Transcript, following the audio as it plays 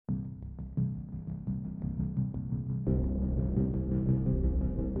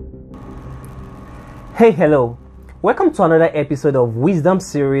Hey, hello. Welcome to another episode of Wisdom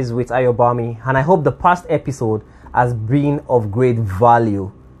Series with Ayobami, and I hope the past episode has been of great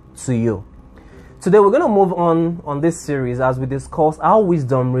value to you. Today we're going to move on this series as we discuss how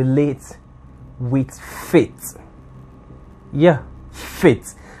wisdom relates with faith. Yeah,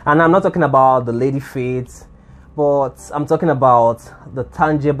 faith. And I'm not talking about the lady faith, but I'm talking about the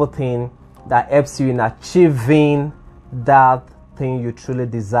tangible thing that helps you in achieving that thing you truly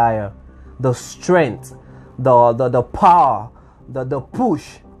desire. The strength, the power, the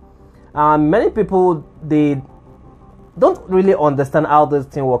push. Many people, they don't really understand how this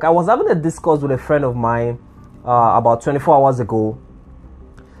thing works. I was having a discourse with a friend of mine about 24 hours ago,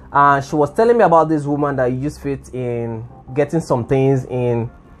 and she was telling me about this woman that used faith in getting some things, in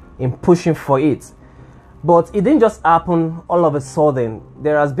pushing for it. But it didn't just happen all of a sudden.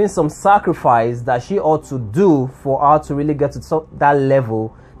 There has been some sacrifice that she ought to do for her to really get to that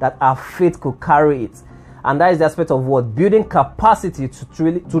level that her faith could carry it. And that is the aspect of what? Building capacity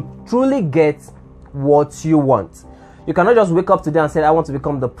to truly get what you want. You cannot just wake up today and say, I want to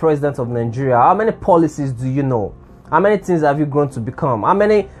become the president of Nigeria. How many policies do you know? How many things have you grown to become? How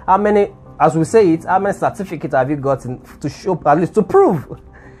many, as we say it, how many certificates have you gotten to show, at least to prove?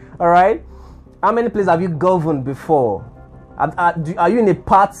 All right? How many places have you governed before? Are you in a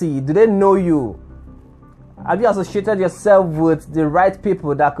party? Do they know you? Have you associated yourself with the right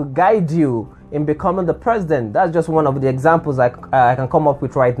people that could guide you in becoming the president? That's just one of the examples I can come up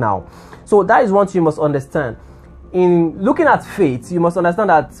with right now. So that is one thing you must understand. In looking at faith, you must understand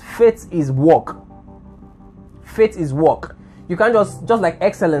that faith is work. Faith is work. You can't just like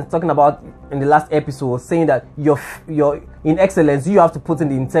excellence, talking about in the last episode, saying that you're in excellence, you have to put in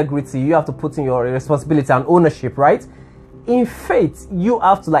the integrity, you have to put in your responsibility and ownership, right? In faith, you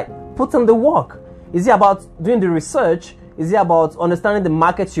have to like put in the work. Is it about doing the research? Is it about understanding the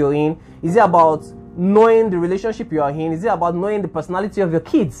market you're in? Is it about knowing the relationship you are in? Is it about knowing the personality of your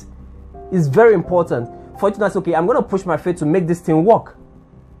kids? It's very important for you to know, okay, I'm going to push my faith to make this thing work.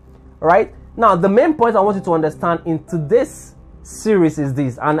 All right? Now, the main point I want you to understand in today's series is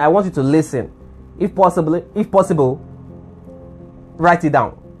this, and I want you to listen. If possible, write it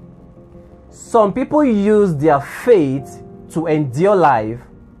down. Some people use their faith to endure life,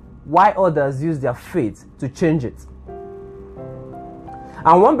 while others use their faith to change it.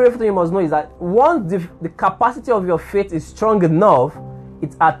 And one beautiful thing you must know is that once the capacity of your faith is strong enough,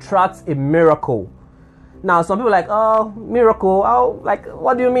 it attracts a miracle. Now, some people are like, oh, miracle, oh, like,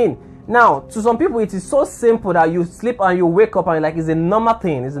 what do you mean? Now, to some people, it is so simple that you sleep and you wake up and you're like, it's a normal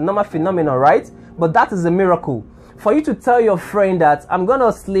thing, it's a normal phenomenon, right? But that is a miracle. For you to tell your friend that, I'm going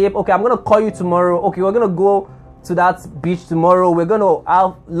to sleep, okay, I'm going to call you tomorrow, okay, we're going to go to that beach tomorrow, we're going to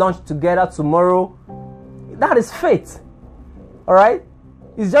have lunch together tomorrow. That is faith. All right?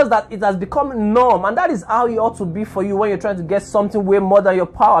 It's just that it has become norm, and that is how it ought to be for you when you're trying to get something way more than your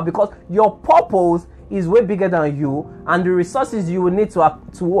power, because your purpose is way bigger than you, and the resources you will need to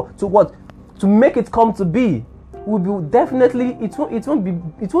make it come to be will be definitely, it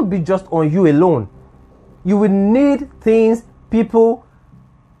won't be just on you alone. You will need things, people,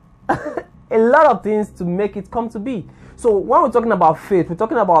 a lot of things to make it come to be. So when we're talking about faith, we're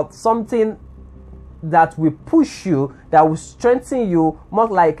talking about something that will push you, that will strengthen you, more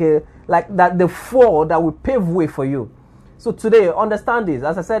like that, the fall that will pave way for you. So today, understand this.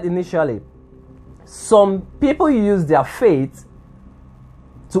 As I said initially, some people use their faith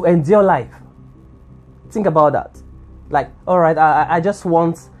to endure life. Think about that. Like, all right, I just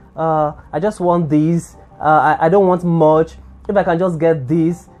want this. I don't want much. If I can just get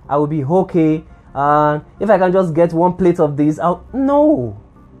this, I will be okay. If I can just get one plate of this, no.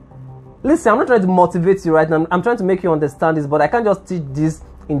 Listen, I'm not trying to motivate you right now. I'm trying to make you understand this, but I can't just teach this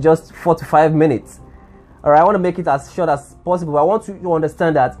in just 4 to 5 minutes. All right, I want to make it as short as possible. I want you to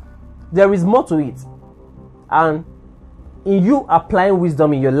understand that there is more to it. And in you applying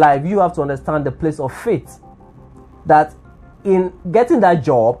wisdom in your life, you have to understand the place of faith. That in getting that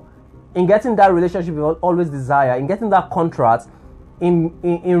job, in getting that relationship you always desire, in getting that contract, in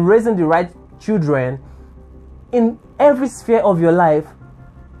raising the right children, in every sphere of your life,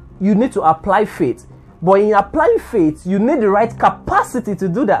 you need to apply faith. But in applying faith, you need the right capacity to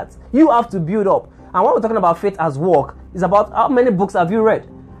do that. You have to build up. And when we're talking about faith as work, it's about how many books have you read?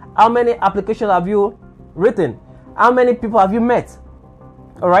 How many applications have you written? How many people have you met?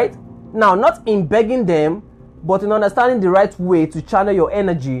 All right? Now, not in begging them, but in understanding the right way to channel your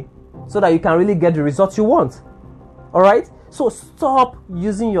energy so that you can really get the results you want. All right? So stop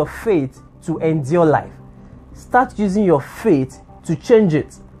using your faith to endure life. Start using your faith to change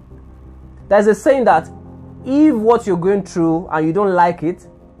it. There's a saying that if what you're going through and you don't like it,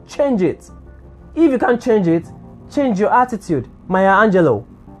 change it. If you can't change it, change your attitude. Maya Angelou,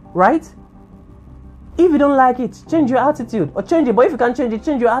 right? If you don't like it, change your attitude or change it. But if you can't change it,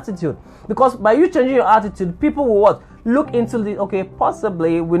 change your attitude. Because by you changing your attitude, people will what? Look into the, okay,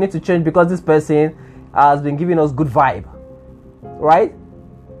 possibly we need to change because this person has been giving us good vibe, right?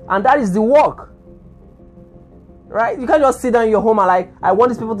 And that is the work, right? You can't just sit down in your home and like, I want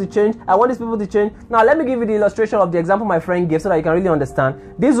these people to change. I want these people to change. Now, let me give you the illustration of the example my friend gave so that you can really understand.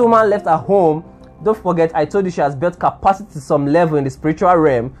 This woman left her home. Don't forget, I told you she has built capacity to some level in the spiritual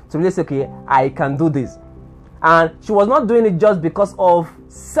realm to really say, okay, I can do this. And she was not doing it just because of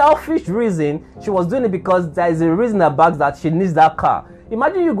selfish reason. She was doing it because there is a reason that backs that she needs that car.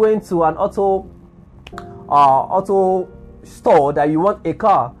 Imagine you going to an auto store that you want a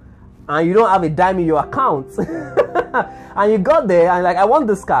car and you don't have a dime in your account. And you got there and like, I want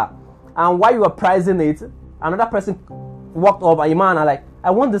this car. And while you were pricing it, another person walked up and your man are like, I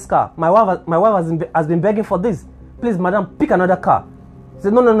want this car. My wife has been begging for this. Please, madam, pick another car. He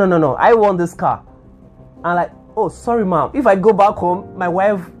said, no. I want this car. And like, oh, sorry, ma'am. If I go back home, my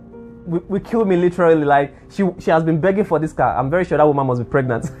wife will kill me literally. Like, she has been begging for this car. I'm very sure that woman must be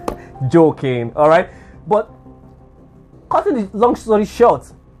pregnant. Joking, all right? But cutting the long story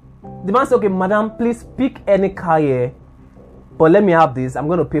short, the man said, okay, madam, please pick any car here. But let me have this. I'm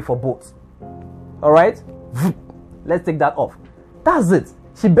going to pay for both. All right? Let's take that off. That's it.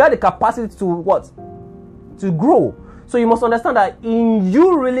 She built the capacity to what? To grow. So you must understand that in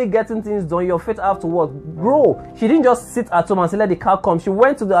you really getting things done, your faith have to what? Grow. She didn't just sit at home and say, let the car come. She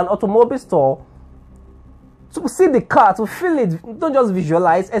went to an automobile store to see the car, to feel it. Don't just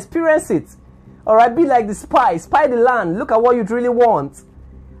visualize, experience it. All right, be like the spy the land. Look at what you truly want.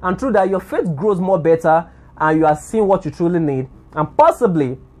 And through that, your faith grows more better and you are seeing what you truly need. And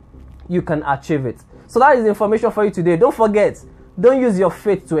possibly, you can achieve it. So that is the information for you today. Don't forget, don't use your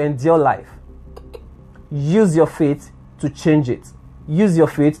faith to endure life. Use your faith to change it. Use your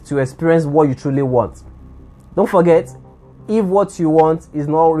faith to experience what you truly want. Don't forget, if what you want is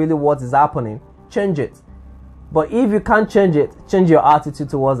not really what is happening, change it. But if you can't change it, change your attitude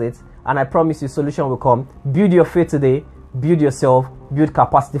towards it. And I promise you, solution will come. Build your faith today. Build yourself. Build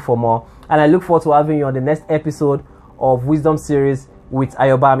capacity for more. And I look forward to having you on the next episode of Wisdom Series with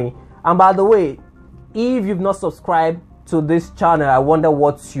Ayobami. And by the way, if you've not subscribed to this channel, I wonder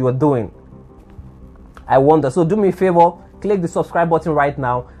what you are doing. I wonder. So do me a favor, click the subscribe button right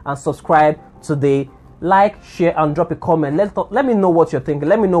now and subscribe today. Like, share, and drop a comment. Let me know what you're thinking.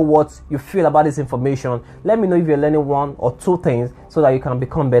 Let me know what you feel about this information. Let me know if you're learning one or two things so that you can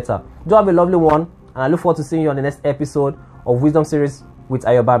become better. Do have a lovely one, and I look forward to seeing you on the next episode of Wisdom Series with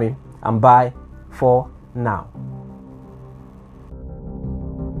Ayobami. And bye for now.